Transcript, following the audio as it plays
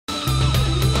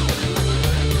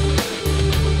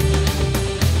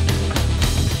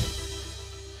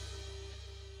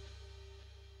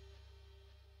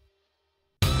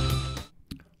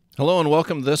Hello and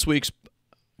welcome to this week's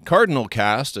Cardinal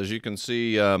Cast. As you can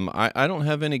see, I don't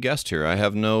have any guest here. I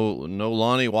have no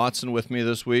Lonnie Watson with me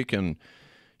this week, and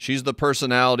she's the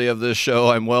personality of this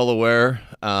show. I'm well aware.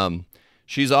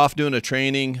 She's off doing a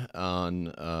training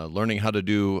on learning how to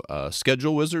do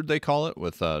Schedule Wizard, they call it,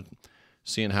 with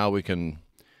seeing how we can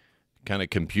kind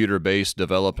of computer-based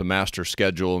develop a master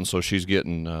schedule, and so she's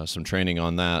getting some training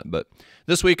on that. But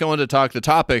this week I wanted to talk the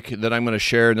topic that I'm going to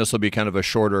share, and this will be kind of a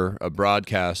shorter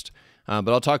broadcast, but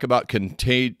I'll talk about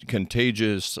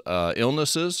contagious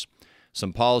illnesses,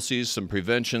 some policies, some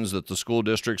preventions that the school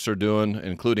districts are doing,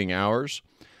 including ours,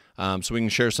 so we can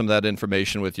share some of that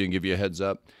information with you and give you a heads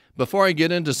up. Before I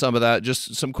get into some of that,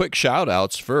 just some quick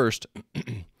shout-outs first.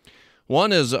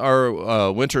 One is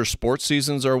our winter sports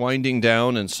seasons are winding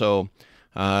down, and so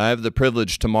I have the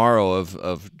privilege tomorrow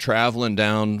of traveling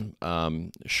down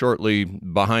shortly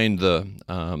behind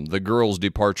the girls'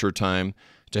 departure time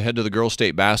to head to the girls'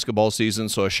 state basketball season.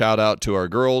 So a shout out to our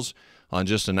girls on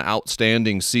just an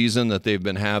outstanding season that they've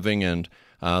been having, and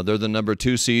they're the number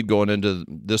 2 seed going into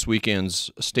this weekend's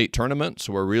state tournament.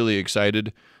 So we're really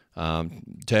excited to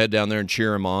head down there and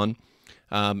cheer them on.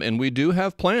 And we do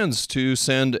have plans to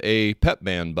send a pep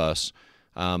band bus.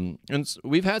 And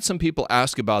we've had some people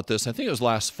ask about this. I think it was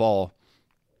last fall,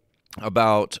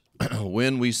 about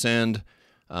when we send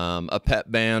a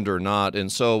pep band or not. And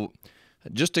so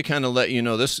just to kind of let you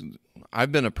know,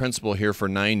 I've been a principal here for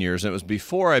 9 years. And it was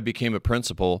before I became a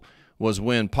principal was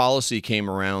when policy came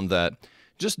around that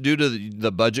just due to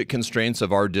the budget constraints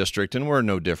of our district, and we're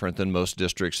no different than most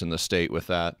districts in the state with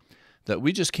that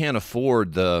we just can't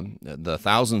afford the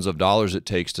thousands of dollars it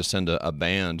takes to send a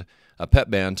pep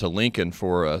band to Lincoln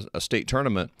for a state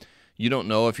tournament. You don't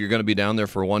know if you're going to be down there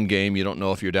for one game. You don't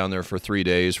know if you're down there for 3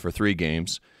 days for 3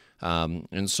 games.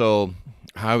 And so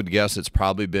I would guess it's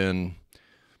probably been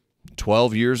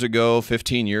 12 years ago,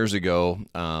 15 years ago,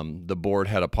 the board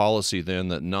had a policy then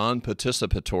that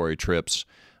non-participatory trips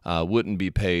wouldn't be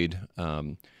paid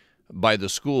by the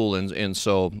school, and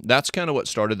so that's kind of what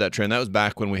started that trend. That was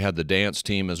back when we had the dance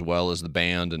team as well as the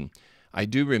band, and I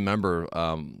do remember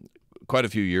quite a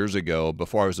few years ago,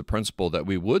 before I was a principal, that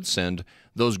we would send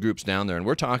those groups down there, and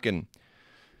we're talking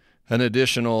an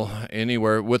additional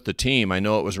anywhere with the team. I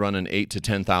know it was running $8,000 to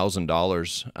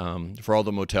 $10,000 for all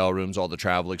the motel rooms, all the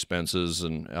travel expenses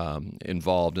and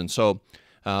involved, and so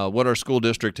what our school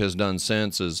district has done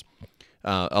since is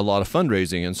a lot of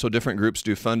fundraising, and so different groups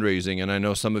do fundraising, and I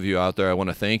know some of you out there, I want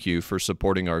to thank you for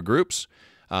supporting our groups.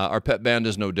 Our pep band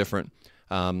is no different.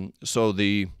 Because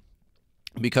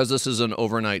this is an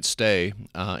overnight stay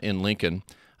in Lincoln,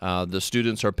 the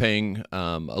students are paying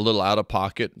a little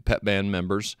out-of-pocket pep band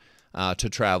members to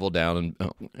travel down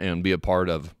and be a part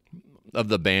of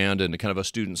the band and kind of a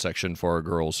student section for our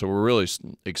girls. So we're really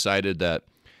excited that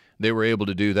they were able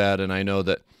to do that, and I know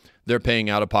that they're paying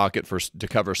out of pocket to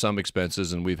cover some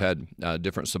expenses, and we've had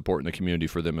different support in the community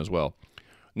for them as well.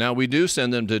 Now, we do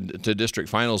send them to district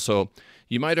finals, so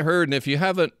you might have heard, and if you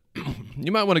haven't,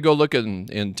 you might want to go look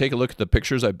and take a look at the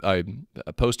pictures I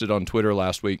posted on Twitter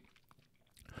last week.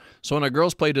 So when our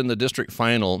girls played in the district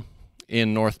final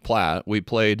in North Platte, we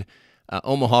played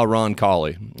Omaha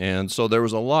Roncalli, and so there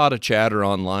was a lot of chatter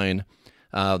online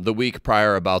the week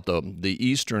prior about the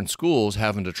eastern schools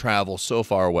having to travel so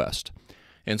far west.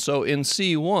 And so in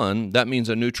C1, that means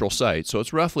a neutral site. So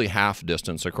it's roughly half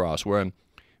distance across, where in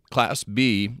Class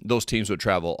B, those teams would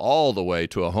travel all the way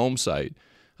to a home site.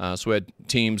 So we had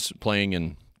teams playing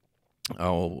in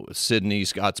Sidney,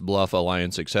 Scottsbluff,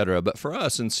 Alliance, etc. But for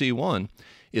us in C1,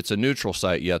 it's a neutral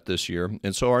site yet this year.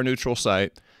 And so our neutral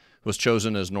site was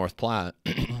chosen as North Platte.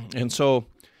 And so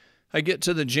I get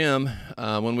to the gym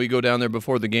when we go down there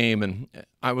before the game, and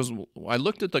I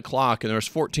looked at the clock, and there was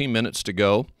 14 minutes to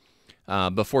go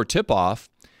before tip-off,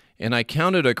 and I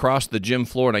counted across the gym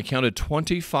floor, and I counted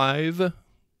 25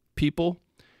 people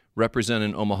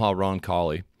representing Omaha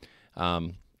Roncalli.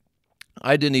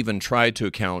 I didn't even try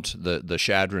to count the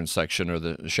Shadron section or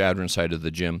the Shadron side of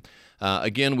the gym.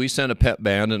 Again, we sent a pep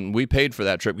band, and we paid for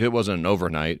that trip. It wasn't an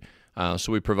overnight,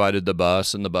 so we provided the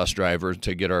bus and the bus driver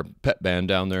to get our pep band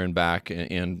down there and back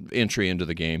and entry into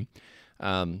the game.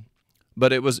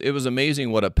 But it was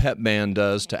amazing what a pep band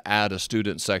does to add a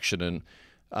student section. And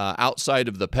outside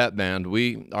of the pep band,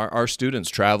 our students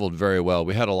traveled very well.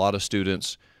 We had a lot of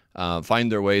students find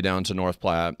their way down to North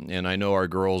Platte, and I know our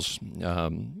girls,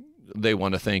 they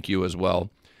want to thank you as well.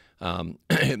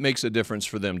 It makes a difference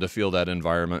for them to feel that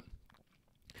environment.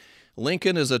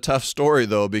 Lincoln is a tough story,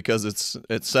 though, because it's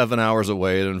 7 hours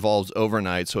away. It involves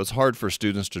overnight, so it's hard for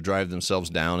students to drive themselves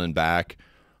down and back.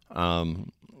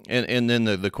 and then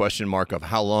the question mark of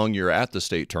how long you're at the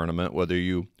state tournament, whether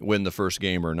you win the first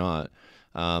game or not.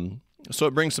 So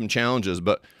it brings some challenges,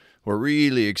 but we're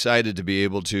really excited to be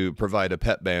able to provide a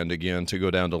pep band again to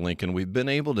go down to Lincoln. We've been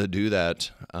able to do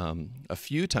that a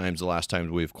few times the last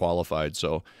time we've qualified.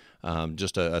 So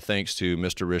just a thanks to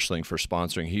Mr. Rishling for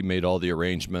sponsoring. He made all the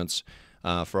arrangements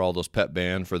for all those pep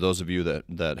band. For those of you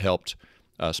that helped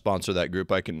sponsor that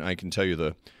group, I can tell you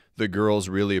the girls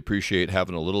really appreciate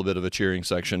having a little bit of a cheering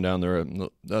section down there,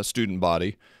 the student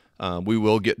body. We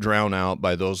will get drowned out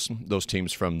by those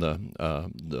teams from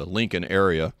the Lincoln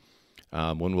area.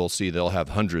 When we'll see, they'll have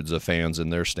hundreds of fans in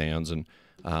their stands,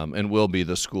 and we'll be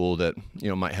the school that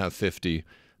might have 50.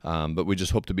 But we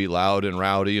just hope to be loud and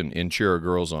rowdy and cheer our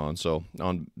girls on. So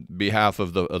on behalf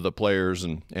of the players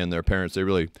and their parents, they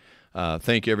really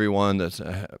thank everyone that's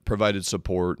provided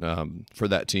support for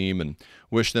that team and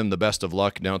wish them the best of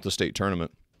luck down at the state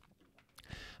tournament.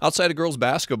 Outside of girls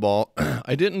basketball,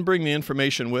 I didn't bring the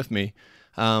information with me,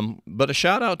 but a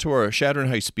shout out to our Chadron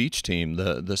High speech team.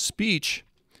 The speech,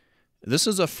 this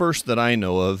is a first that I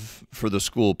know of for the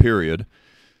school period.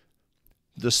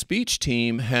 The speech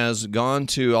team has gone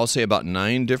to, I'll say, about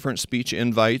 9 different speech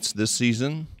invites this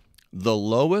season. The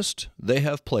lowest they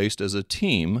have placed as a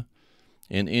team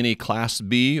in any Class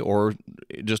B or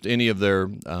just any of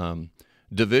their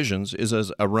divisions is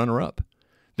as a runner-up.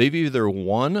 They've either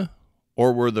won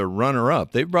or were the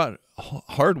runner-up. They've brought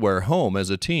hardware home as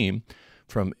a team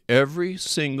from every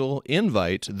single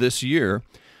invite this year.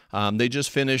 They just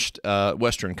finished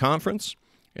Western Conference,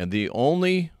 and the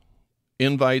only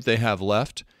invite they have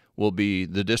left will be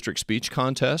the district speech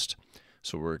contest.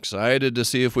 So we're excited to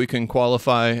see if we can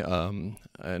qualify.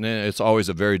 And it's always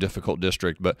a very difficult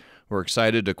district, but we're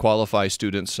excited to qualify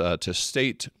students to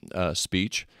state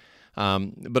speech.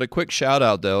 But a quick shout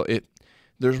out, though.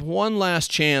 There's one last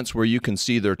chance where you can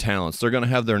see their talents. They're going to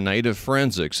have their night of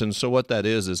forensics. And so what that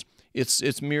is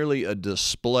it's merely a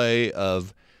display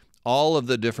of all of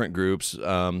the different groups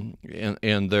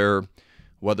and their,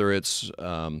 whether it's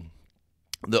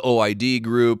the OID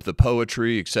group, the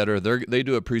poetry, et cetera. They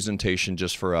do a presentation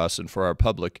just for us and for our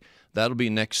public. That'll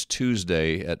be next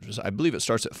Tuesday I believe it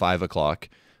starts at 5 o'clock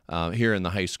here in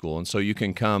the high school. And so you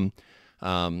can come.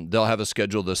 They'll have a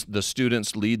schedule. The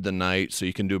students lead the night, so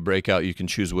you can do a breakout. You can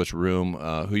choose which room,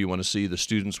 who you want to see. The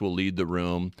students will lead the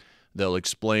room. They'll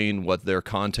explain what their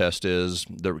contest is,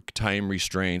 the time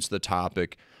restraints, the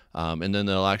topic, and then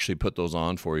they'll actually put those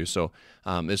on for you. So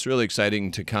it's really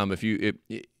exciting to come. If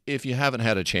you haven't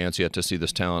had a chance yet to see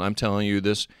this talent, I'm telling you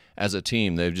this, as a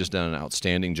team, they've just done an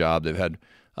outstanding job. They've had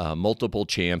multiple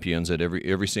champions at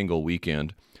every single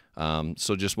weekend.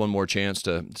 So just one more chance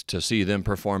to see them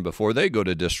perform before they go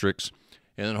to districts,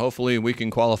 and then hopefully we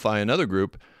can qualify another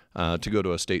group to go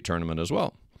to a state tournament as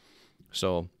well.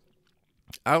 So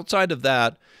outside of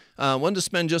that, I wanted to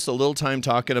spend just a little time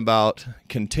talking about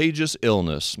contagious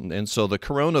illness. And so the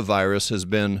coronavirus has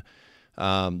been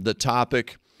the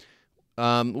topic.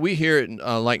 We hear it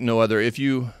like no other. If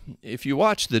you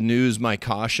watch the news, my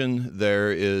caution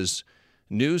there is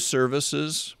news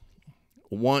services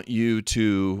want you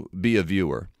to be a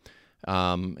viewer.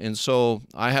 And so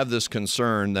I have this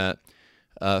concern that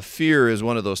fear is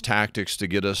one of those tactics to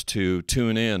get us to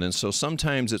tune in. And so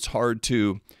sometimes it's hard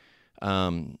to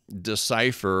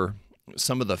decipher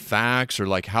some of the facts or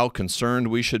like how concerned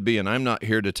we should be. And I'm not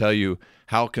here to tell you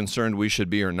how concerned we should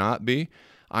be or not be.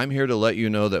 I'm here to let you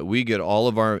know that we get all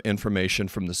of our information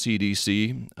from the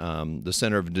CDC, the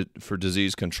Center for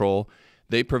Disease Control.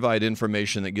 They provide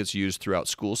information that gets used throughout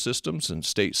school systems and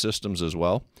state systems as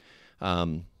well.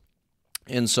 And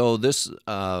so this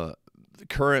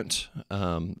current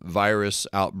virus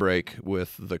outbreak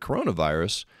with the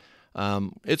coronavirus,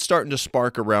 it's starting to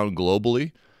spark around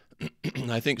globally.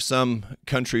 I think some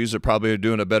countries are probably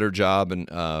doing a better job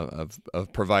of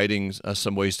providing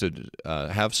some ways to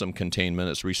have some containment.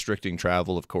 It's restricting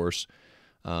travel, of course.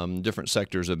 Different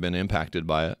sectors have been impacted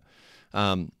by it.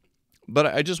 But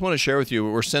I just want to share with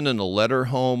you, we're sending a letter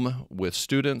home with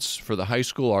students for the high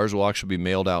school. Ours will actually be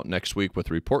mailed out next week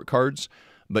with report cards.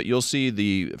 But you'll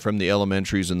see from the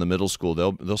elementaries and the middle school,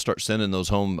 they'll start sending those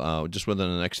home just within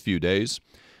the next few days.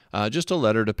 Just a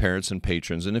letter to parents and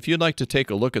patrons. And if you'd like to take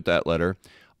a look at that letter,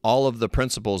 all of the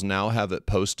principals now have it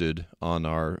posted on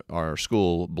our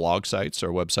school blog sites,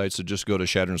 our websites. So just go to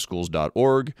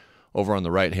chadronschools.org. Over on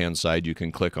the right-hand side, you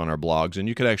can click on our blogs, and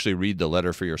you can actually read the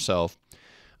letter for yourself.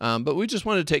 But we just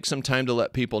wanted to take some time to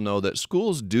let people know that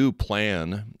schools do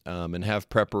plan and have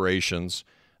preparations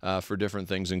for different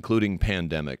things, including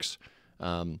pandemics.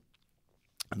 The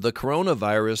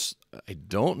coronavirus, I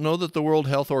don't know that the World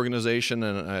Health Organization,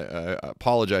 and I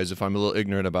apologize if I'm a little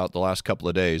ignorant about the last couple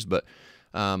of days, but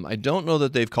I don't know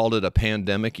that they've called it a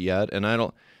pandemic yet, and I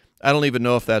don't even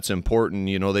know if that's important.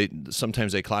 You know,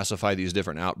 sometimes they classify these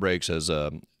different outbreaks as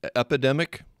a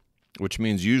epidemic, which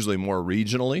means usually more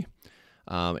regionally,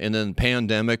 and then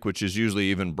pandemic, which is usually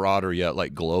even broader yet,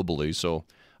 like globally. So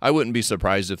I wouldn't be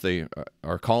surprised if they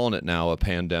are calling it now a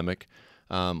pandemic.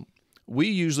 We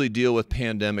usually deal with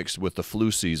pandemics with the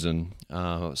flu season.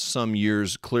 Some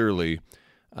years clearly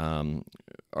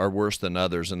are worse than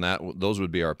others, and those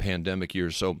would be our pandemic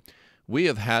years. So we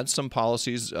have had some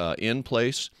policies in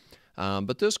place,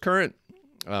 but this current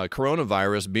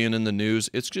coronavirus being in the news,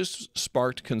 it's just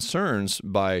sparked concerns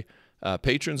by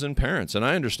patrons and parents, and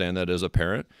I understand that as a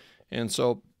parent. And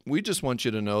so we just want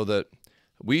you to know that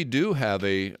we do have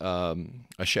a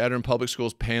Chadron Public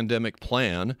Schools pandemic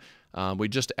plan. We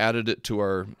just added it to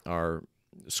our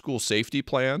school safety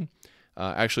plan,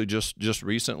 actually just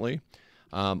recently.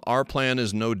 Our plan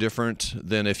is no different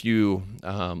than if you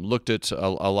looked at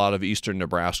a lot of eastern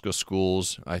Nebraska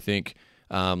schools. I think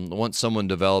once someone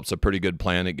develops a pretty good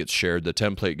plan, it gets shared. The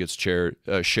template gets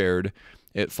shared.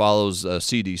 It follows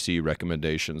CDC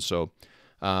recommendations. So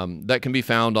that can be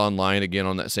found online, again,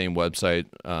 on that same website.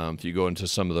 If you go into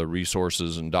some of the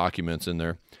resources and documents in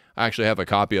there, I actually have a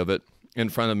copy of it in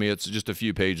front of me. It's just a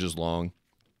few pages long.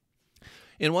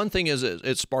 And one thing is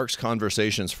it sparks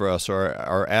conversations for us.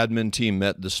 Our admin team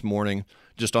met this morning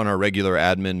just on our regular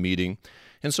admin meeting.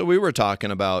 And so we were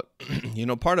talking about,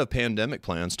 part of pandemic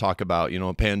plans talk about,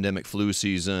 pandemic flu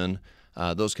season,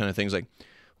 those kind of things. Like,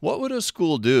 what would a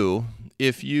school do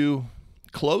if you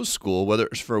close school, whether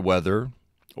it's for weather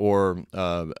or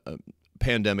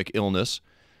pandemic illness?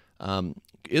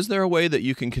 Is there a way that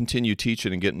you can continue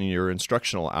teaching and getting your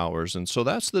instructional hours? And so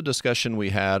that's the discussion we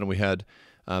had, and we had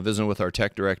visiting with our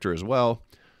tech director as well.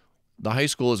 The high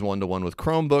school is one-to-one with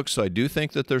Chromebooks, so I do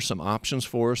think that there's some options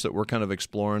for us that we're kind of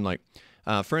exploring. Like,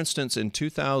 for instance, in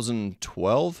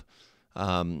 2012,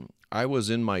 I was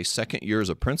in my second year as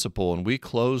a principal, and we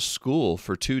closed school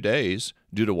for 2 days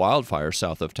due to wildfire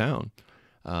south of town.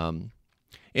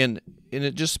 And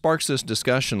it just sparks this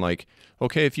discussion like,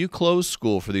 okay, if you close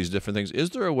school for these different things, is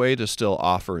there a way to still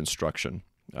offer instruction?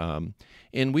 And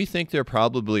we think there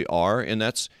probably are, and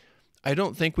I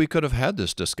don't think we could have had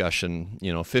this discussion,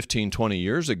 15, 20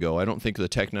 years ago. I don't think the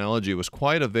technology was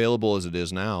quite available as it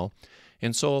is now.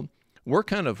 And so we're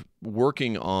kind of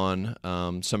working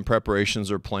on some preparations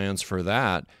or plans for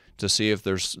that to see if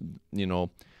there's,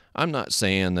 I'm not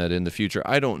saying that in the future,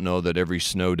 I don't know that every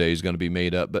snow day is going to be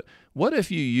made up, but what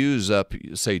if you use up,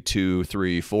 say, 2,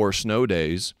 3, 4 snow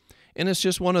days, and it's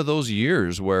just one of those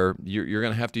years where you're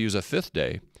going to have to use a 5th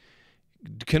day?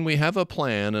 Can we have a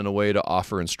plan and a way to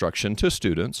offer instruction to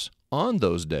students on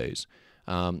those days?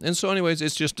 And so anyways,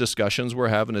 it's just discussions we're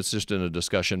having. It's just in a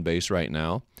discussion base right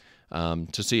now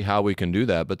to see how we can do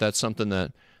that. But that's something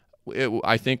that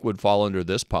I think would fall under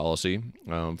this policy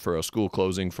for a school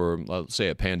closing for, let's say,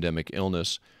 a pandemic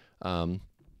illness.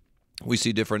 We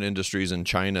see different industries in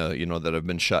China, that have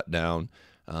been shut down.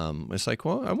 It's like,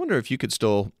 well, I wonder if you could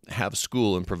still have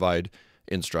school and provide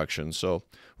instruction. So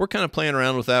we're kind of playing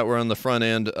around with that. We're on the front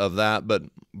end of that,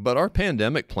 but our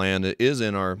pandemic plan is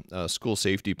in our school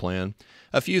safety plan.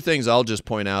 A few things I'll just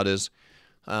point out is,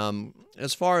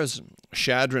 as far as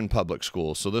Chadron Public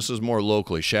Schools, so this is more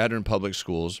locally, Chadron Public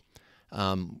Schools.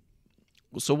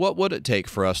 So what would it take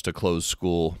for us to close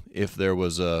school if there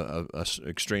was a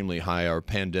extremely high or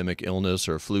pandemic illness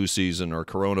or flu season or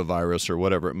coronavirus or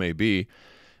whatever it may be?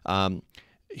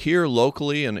 Here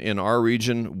locally in our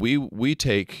region, we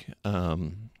take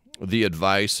the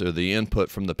advice or the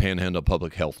input from the Panhandle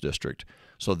Public Health District.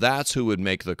 So that's who would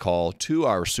make the call to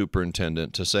our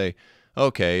superintendent to say,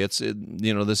 okay,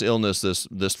 this illness,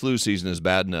 this flu season is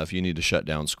bad enough, you need to shut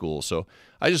down school. So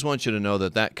I just want you to know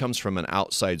that comes from an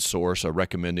outside source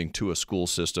recommending to a school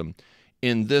system.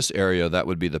 In this area, that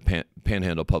would be the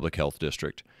Panhandle Public Health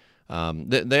District.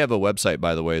 They have a website,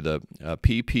 by the way, the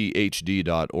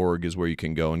pphd.org is where you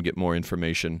can go and get more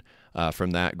information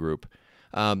from that group.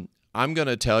 I'm going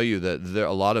to tell you that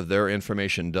a lot of their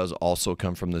information does also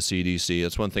come from the CDC.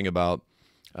 It's one thing about,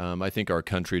 I think our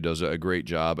country does a great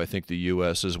job. I think the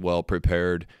U.S. is well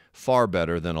prepared, far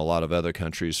better than a lot of other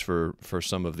countries for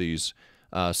some of these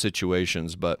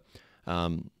situations. But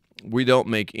we don't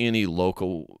make any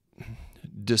local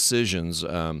decisions.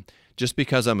 Just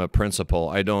because I'm a principal,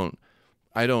 I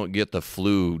don't get the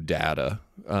flu data.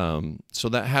 So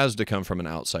that has to come from an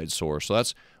outside source. So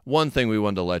that's one thing we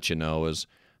wanted to let you know is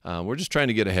we're just trying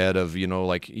to get ahead of,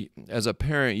 like as a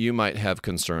parent, you might have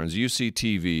concerns. You see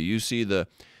TV, you see the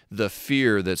the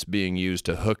fear that's being used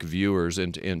to hook viewers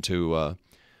into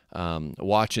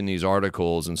watching these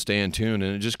articles and staying tuned,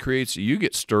 and it just creates, you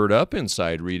get stirred up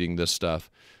inside reading this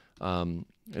stuff. And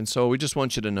so we just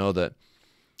want you to know that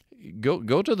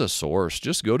go to the source.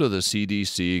 Just go to the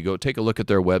CDC. Go take a look at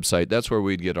their website. That's where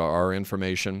we'd get our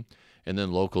information. And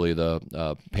then locally,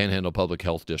 the Panhandle Public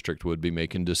Health District would be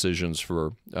making decisions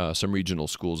for some regional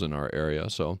schools in our area.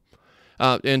 So,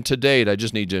 and to date, I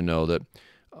just need you to know that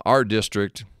our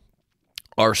district,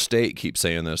 our state keeps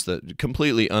saying this, that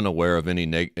completely unaware of any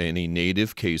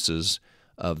native cases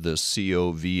of the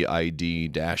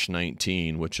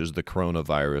COVID-19, which is the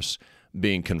coronavirus,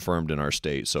 being confirmed in our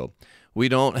state. So we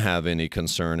don't have any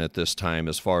concern at this time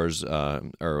as far as,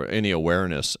 or any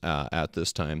awareness at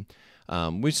this time.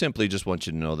 We simply just want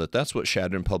you to know that that's what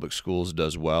Chadron Public Schools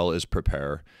does well, is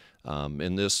prepare.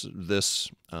 And this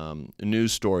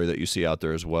news story that you see out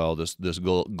there as well, this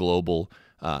global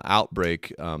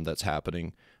outbreak that's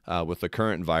happening with the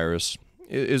current virus,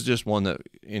 is just one that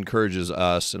encourages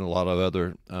us and a lot of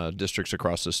other districts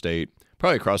across the state,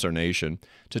 probably across our nation,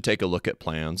 to take a look at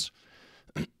plans.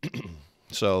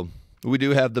 So we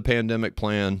do have the pandemic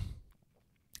plan.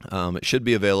 It should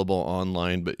be available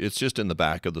online, but it's just in the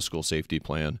back of the school safety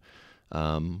plan.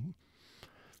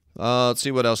 Let's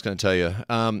see, what else can I tell you?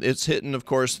 It's hitting, of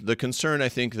course, the concern I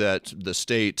think that the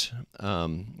state,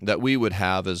 that we would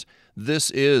have is,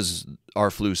 this is our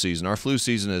flu season. Our flu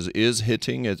season is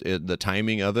hitting the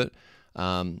timing of it.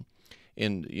 And,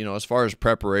 you know, as far as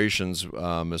preparations,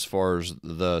 as far as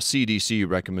the CDC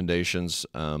recommendations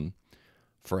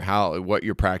for what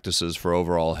your practice is for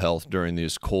overall health during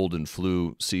these cold and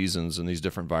flu seasons and these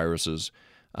different viruses,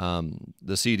 the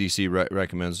CDC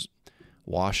recommends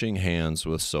washing hands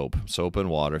with soap and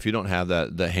water. If you don't have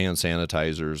that, the hand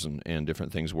sanitizers and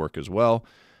different things work as well.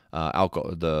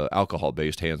 The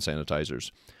alcohol-based hand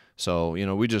sanitizers. So, you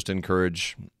know, we just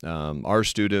encourage our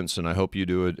students, and I hope you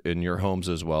do it in your homes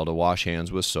as well, to wash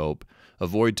hands with soap.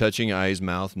 Avoid touching eyes,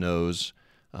 mouth, nose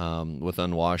with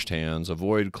unwashed hands.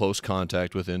 Avoid close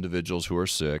contact with individuals who are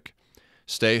sick.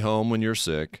 Stay home when you're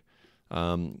sick.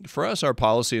 For us, our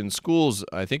policy in schools,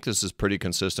 I think this is pretty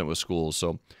consistent with schools.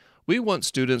 So we want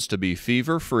students to be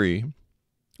fever-free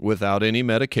without any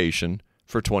medication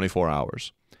for 24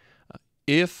 hours.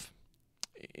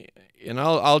 And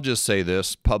I'll just say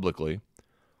this publicly,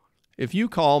 if you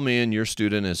call me and your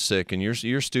student is sick and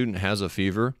your student has a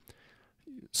fever,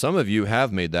 some of you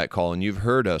have made that call and you've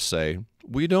heard us say,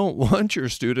 we don't want your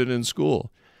student in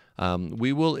school.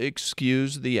 We will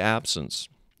excuse the absence.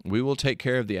 We will take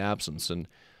care of the absence. And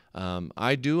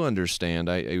I do understand,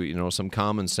 some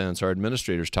common sense. Our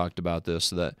administrators talked about this,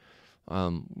 that,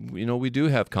 we do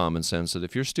have common sense that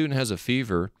if your student has a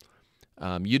fever,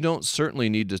 you don't certainly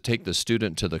need to take the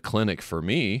student to the clinic for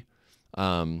me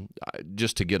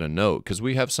just to get a note, because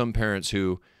we have some parents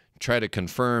who try to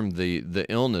confirm the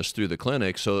illness through the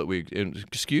clinic so that we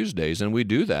excuse days, and we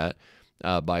do that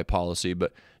by policy.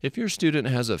 But if your student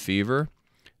has a fever,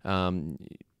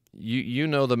 you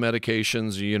know the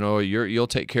medications, you'll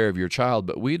take care of your child,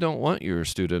 but we don't want your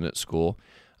student at school.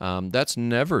 That's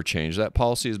never changed. That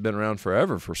policy has been around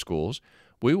forever for schools.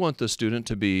 We want the student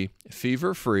to be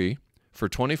fever-free for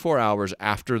 24 hours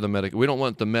after the we don't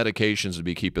want the medications to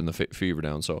be keeping the fever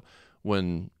down. So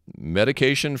when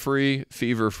medication-free,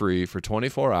 fever-free for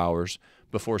 24 hours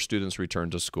before students return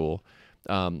to school.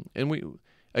 And we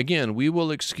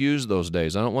will excuse those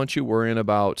days. I don't want you worrying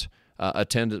about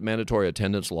mandatory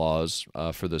attendance laws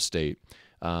for the state.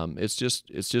 It's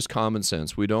just common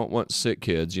sense. We don't want sick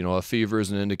kids. A fever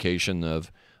is an indication of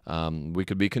we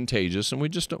could be contagious, and we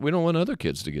don't want other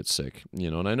kids to get sick.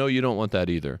 And I know you don't want that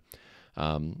either.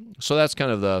 So that's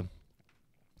kind of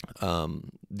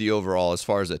the overall as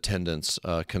far as attendance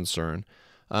concern.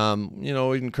 We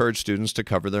encourage students to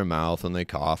cover their mouth when they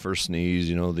cough or sneeze.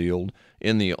 The old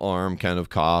in the arm kind of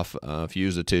cough. If you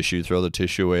use a tissue, throw the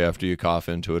tissue away after you cough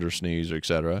into it or sneeze, or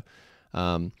etc.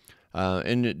 And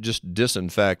just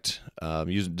disinfect.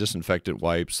 Use disinfectant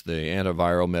wipes, the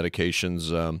antiviral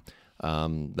medications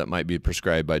that might be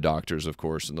prescribed by doctors, of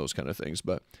course, and those kind of things.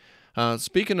 But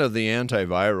speaking of the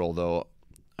antiviral, though,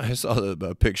 I saw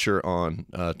a picture on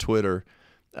Twitter.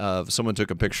 Someone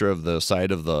took a picture of the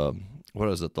side of the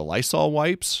Lysol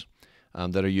wipes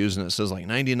that are used, and it says like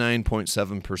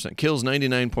 99.7%, kills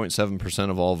 99.7%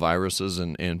 of all viruses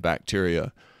and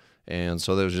bacteria. And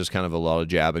so there's just kind of a lot of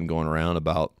jabbing going around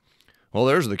about, well,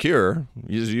 there's the cure.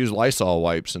 You just use Lysol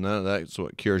wipes, and that's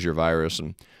what cures your virus.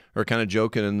 And we're kind of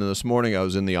joking. And this morning I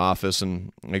was in the office,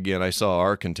 and again, I saw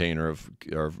our container of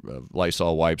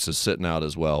Lysol wipes is sitting out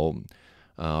as well.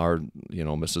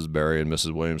 Mrs. Barry and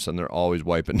Mrs. Williamson, they're always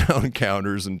wiping down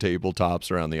counters and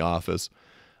tabletops around the office.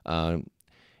 And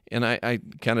I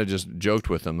kind of just joked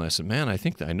with them. I said, man, I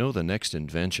think that I know the next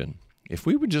invention. If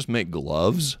we would just make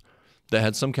gloves that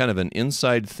had some kind of an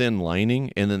inside thin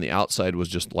lining and then the outside was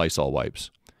just Lysol wipes.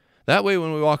 That way,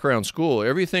 when we walk around school,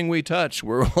 everything we touch,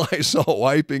 we're Lysol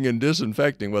wiping and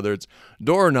disinfecting, whether it's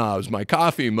doorknobs, my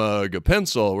coffee mug, a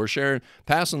pencil. We're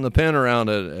passing the pen around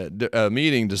a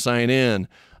meeting to sign in.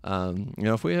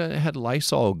 If we had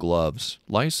Lysol gloves,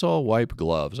 Lysol wipe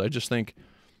gloves, I just think,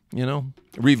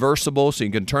 reversible so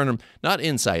you can turn them, not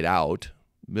inside out.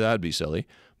 That'd be silly.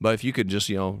 But if you could just,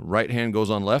 right hand goes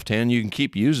on left hand, you can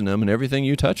keep using them, and everything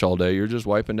you touch all day, you're just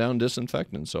wiping down,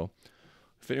 disinfecting. So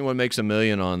if anyone makes $1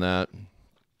 million on that,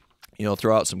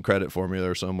 throw out some credit for me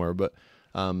there somewhere. But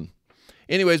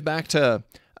anyways, back to,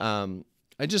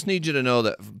 I just need you to know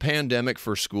that pandemic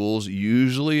for schools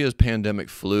usually is pandemic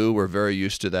flu. We're very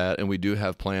used to that, and we do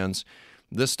have plans.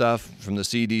 This stuff from the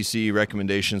CDC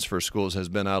recommendations for schools has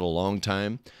been out a long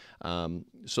time.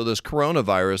 So this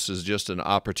coronavirus is just an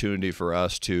opportunity for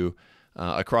us to,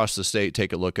 across the state,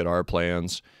 take a look at our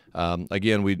plans.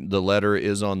 Again, the letter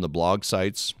is on the blog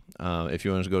sites. If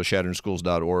you want to go to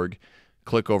chadronschools.org,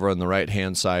 click over on the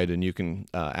right-hand side, and you can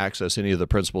access any of the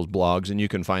principals' blogs, and you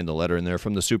can find the letter in there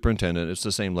from the superintendent. It's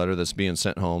the same letter that's being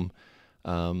sent home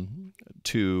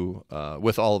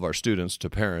with all of our students to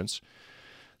parents.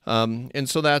 And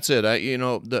so that's it.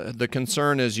 The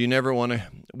concern is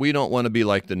we don't want to be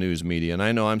like the news media. And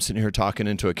I know I'm sitting here talking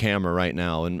into a camera right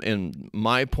now, and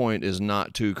my point is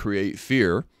not to create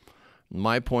fear.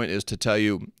 My point is to tell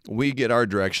you we get our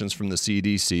directions from the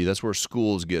CDC. That's where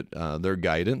schools get their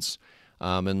guidance.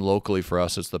 And locally for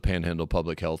us, it's the Panhandle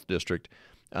Public Health District.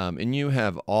 And you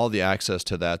have all the access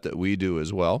to that we do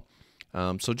as well.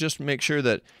 So just make sure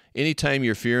that anytime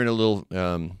you're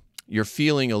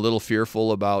feeling a little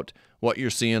fearful about what you're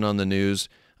seeing on the news,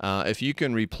 if you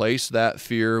can replace that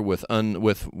fear with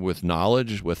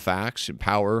knowledge, with facts,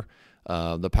 power,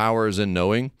 the power is in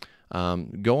knowing.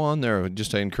 Go on there.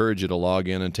 I encourage you to log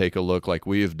in and take a look like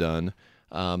we have done,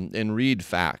 and read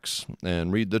facts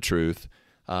and read the truth.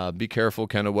 Be careful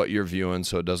kind of what you're viewing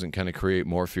so it doesn't kind of create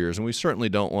more fears. And we certainly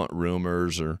don't want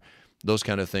rumors or those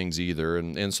kind of things either.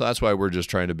 And so that's why we're just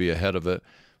trying to be ahead of it.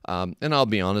 And I'll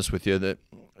be honest with you that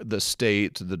the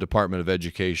state, the Department of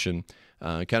Education,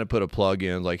 kind of put a plug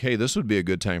in like, hey, this would be a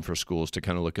good time for schools to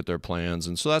kind of look at their plans.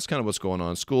 And so that's kind of what's going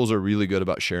on. Schools are really good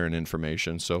about sharing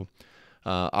information. So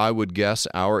I would guess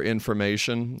our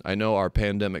information, I know our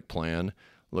pandemic plan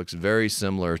looks very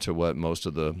similar to what most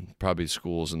of the probably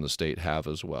schools in the state have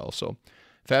as well. So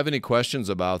if you have any questions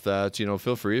about that,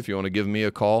 feel free if you want to give me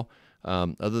a call.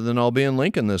 Other than I'll be in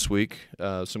Lincoln this week,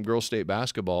 some girls' state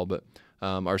basketball, but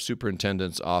our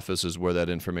superintendent's office is where that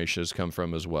information has come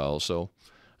from as well. So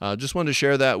just wanted to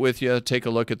share that with you. Take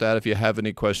a look at that if you have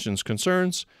any questions,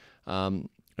 concerns.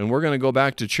 And we're going to go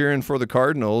back to cheering for the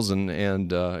Cardinals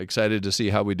and excited to see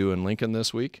how we do in Lincoln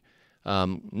this week.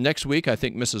 Next week, I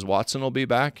think Mrs. Watson will be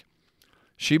back.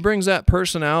 She brings that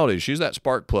personality. She's that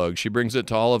spark plug. She brings it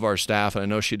to all of our staff, and I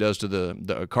know she does to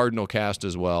the Cardinal cast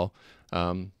as well.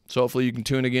 So hopefully you can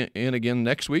tune in again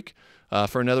next week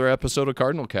for another episode of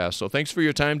Cardinal Cast. So thanks for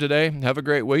your time today. Have a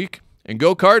great week, and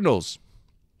go Cardinals!